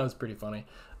that was pretty funny.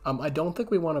 I don't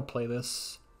think we want to play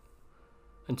this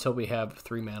until we have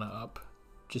 3 mana up,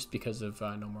 just because of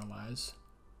No More Lies.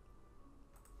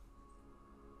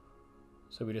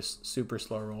 So we just super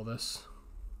slow roll this.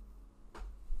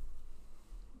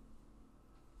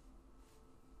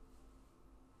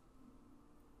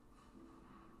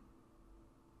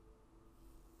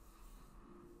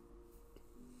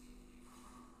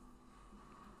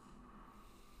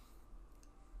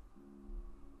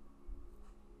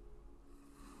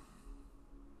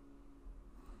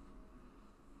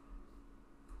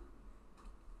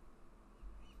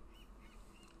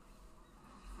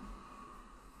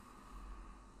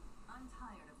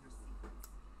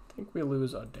 I think we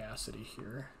lose Audacity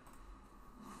here.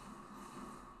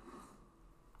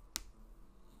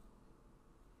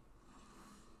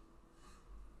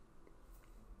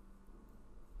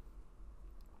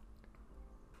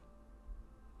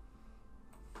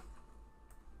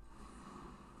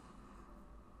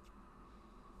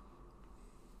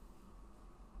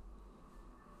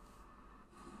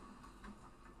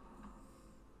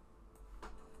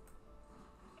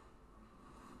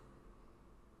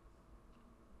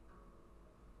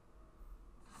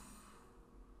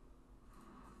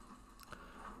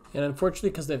 And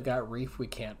unfortunately, because they've got Reef, we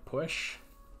can't push.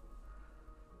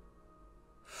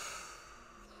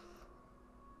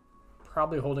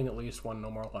 Probably holding at least 1 No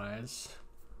More Lies.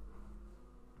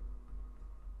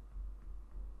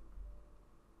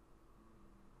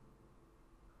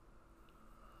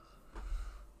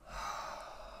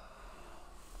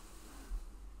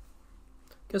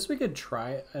 Guess we could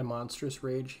try a Monstrous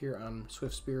Rage here on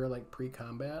Swift Spear, like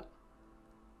pre-combat.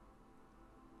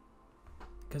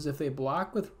 Because if they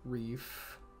block with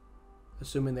Reef,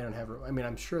 assuming they don't have, I mean,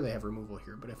 I'm sure they have removal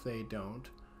here, but if they don't,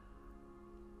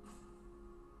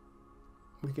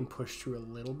 we can push through a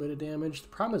little bit of damage. The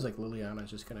problem is like Liliana is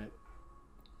just going to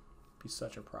be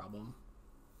such a problem.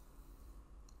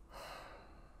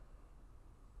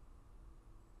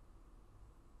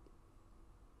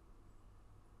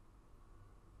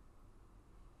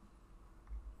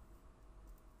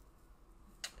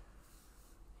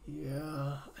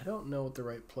 Yeah, I don't know what the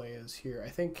right play is here. I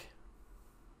think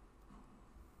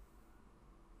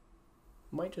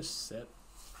might just sit.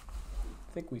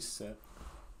 I think we sit.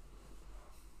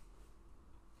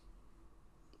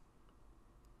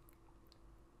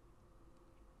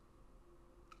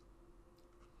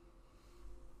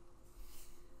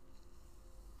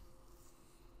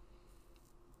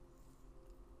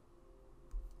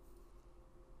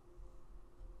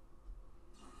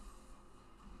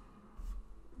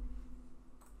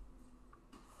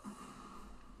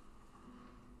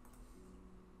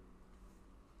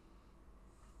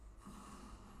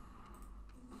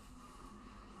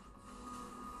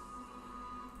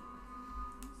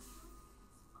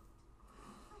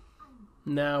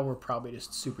 Now we're probably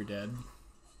just super dead.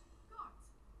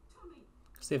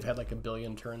 Because they've had like a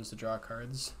billion turns to draw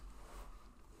cards.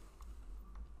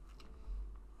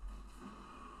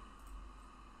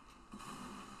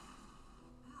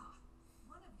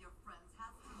 One of your friends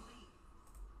has to leave.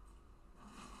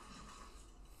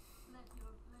 Let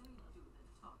your blade do the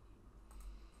talking.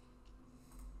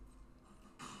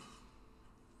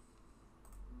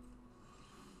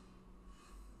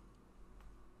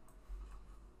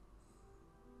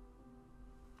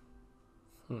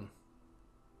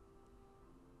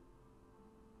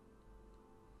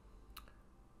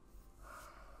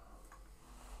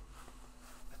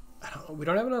 We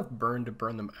don't have enough burn to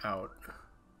burn them out.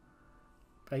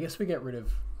 But I guess we get rid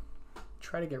of...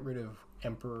 Try to get rid of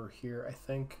Emperor here, I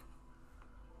think.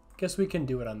 Guess we can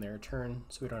do it on their turn,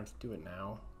 so we don't have to do it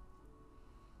now.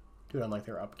 Do it on like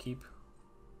their upkeep.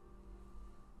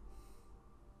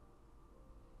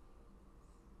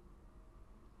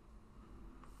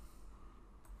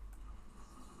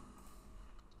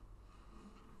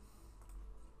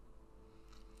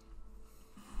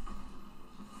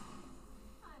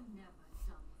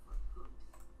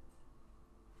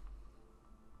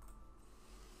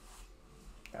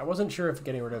 I wasn't sure if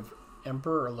getting rid of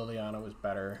Emperor or Liliana was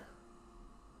better.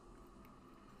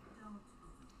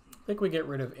 I think we get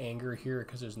rid of Anger here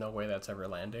because there's no way that's ever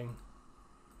landing.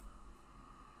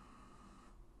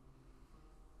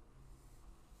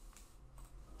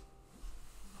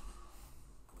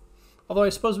 Although I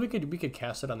suppose we could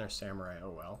cast it on their Samurai. Oh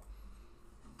well.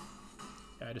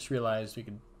 Yeah, I just realized we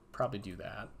could probably do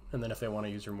that. And then if they want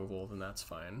to use removal, then that's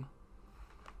fine.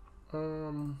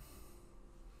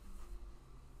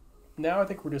 Now I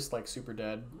think we're just like super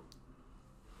dead.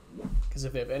 Because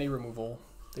if they have any removal,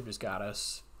 they've just got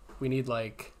us. We need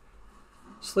like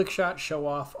Slick Shot, Show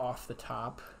off the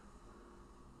top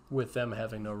with them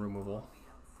having no removal.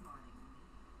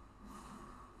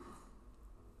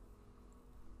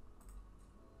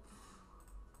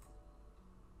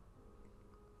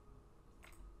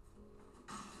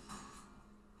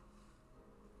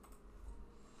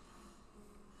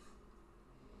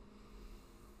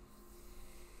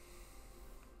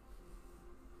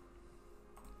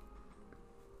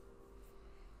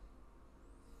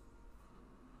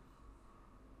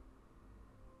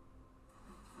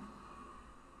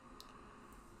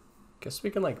 Guess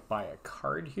we can like buy a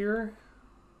card here.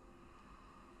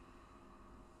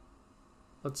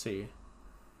 Let's see.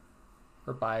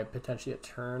 Or buy potentially a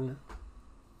turn.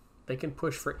 They can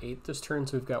push for 8 this turn,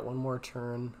 so we've got one more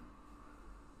turn.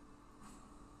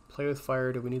 Play with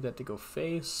fire. Do we need that to go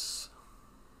face?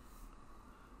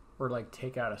 Or like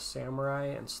take out a Samurai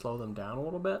and slow them down a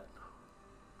little bit?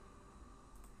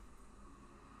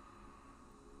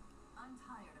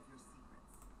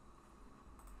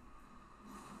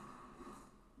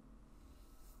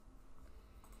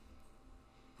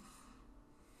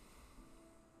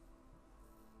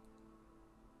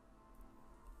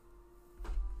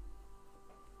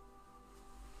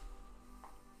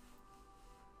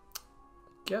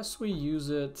 Guess we use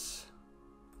it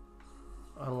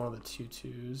on one of the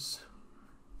 2/2s.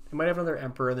 They might have another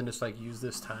Emperor and then just like use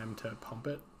this time to pump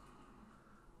it.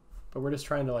 But we're just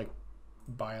trying to like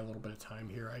buy a little bit of time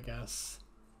here, I guess.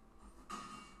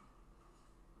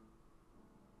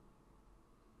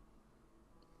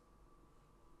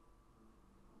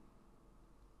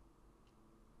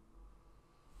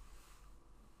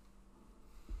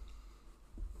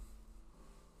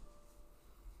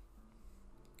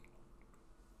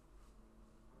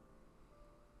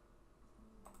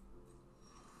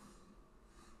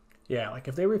 Yeah, like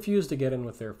if they refuse to get in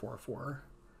with their 4/4,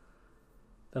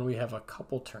 then we have a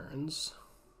couple turns.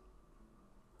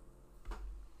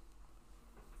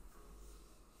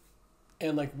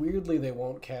 And like weirdly they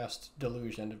won't cast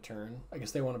Deluge end of turn. I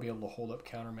guess they want to be able to hold up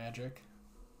counter magic.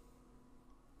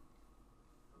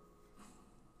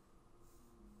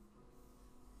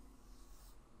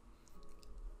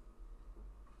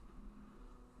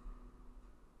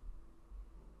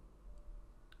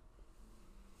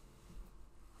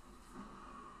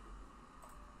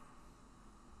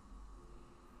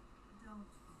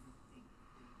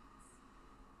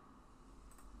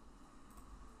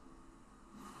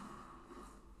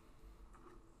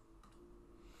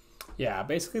 Yeah,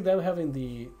 basically them having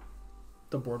the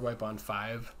board wipe on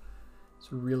 5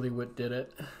 is really what did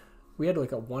it. We had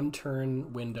like a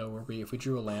 1-turn window where if we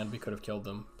drew a land, we could have killed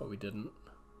them, but we didn't.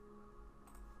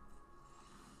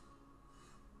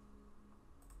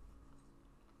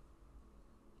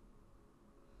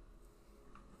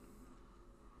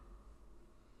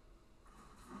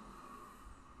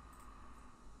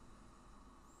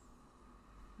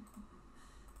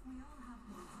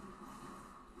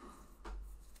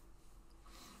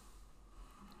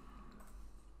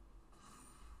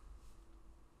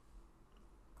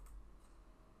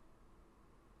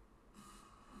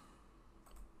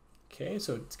 Okay,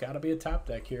 so it's got to be a top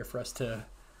deck here for us to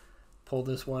pull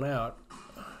this one out.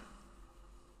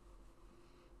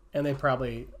 And they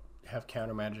probably have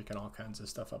counter magic and all kinds of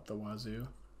stuff up the wazoo.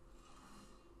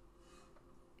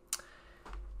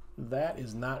 That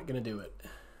is not going to do it.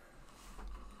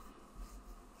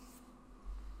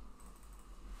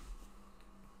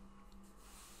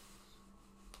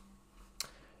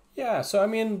 Yeah, so I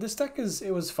mean, this deck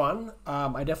it was fun.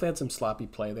 I definitely had some sloppy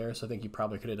play there, so I think you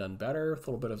probably could have done better with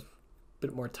a little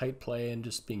bit more tight play and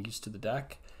just being used to the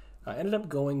deck. I ended up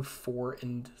going 4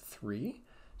 and 3,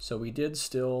 so we did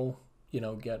still, you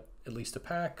know, get at least a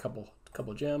pack,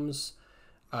 couple gems.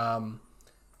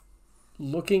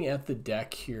 Looking at the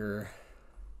deck here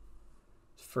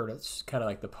for it's kind of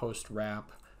like the post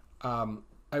wrap.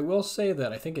 I will say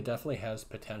that I think it definitely has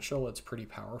potential. It's pretty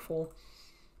powerful.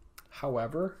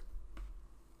 However,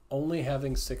 only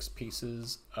having 6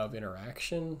 pieces of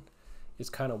interaction is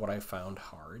kind of what I found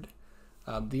hard.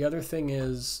 The other thing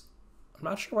is, I'm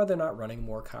not sure why they're not running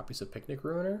more copies of Picnic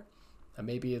Ruiner.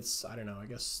 Maybe it's, I don't know, I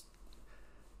guess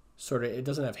sort of, it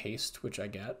doesn't have haste, which I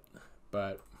get,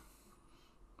 but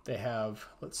they have,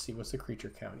 let's see, what's the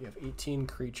creature count? You have 18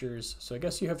 creatures, so I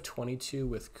guess you have 22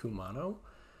 with Kumano.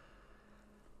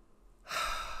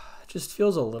 It just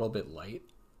feels a little bit light.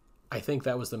 I think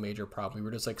that was the major problem. We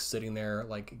were just like sitting there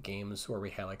like games where we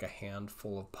had like a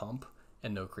handful of pump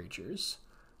and no creatures.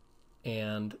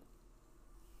 And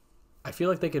I feel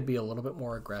like they could be a little bit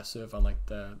more aggressive on like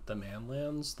the man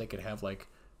lands. They could have like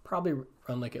probably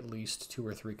run like at least 2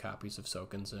 or 3 copies of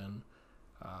Sokens in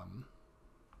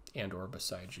and or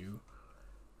beside you.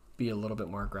 Be a little bit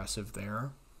more aggressive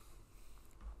there.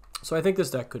 So I think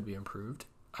this deck could be improved.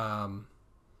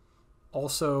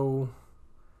 Also,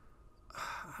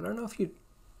 I don't know if you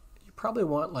probably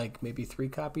want like maybe 3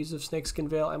 copies of Snakeskin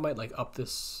Veil. I might like up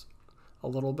this a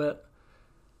little bit.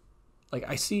 Like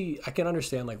I can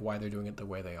understand like why they're doing it the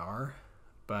way they are,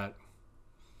 but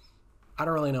I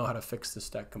don't really know how to fix this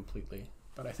deck completely.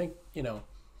 But I think, you know,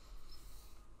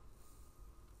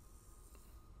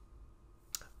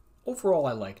 overall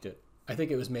I liked it. I think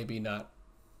it was maybe not,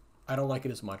 I don't like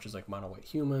it as much as like Mono White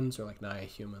Humans or like Naya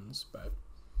Humans, but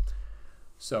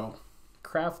so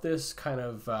craft this kind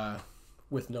of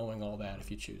with knowing all that if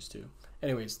you choose to.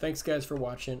 Anyways, thanks guys for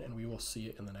watching, and we will see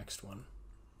you in the next one.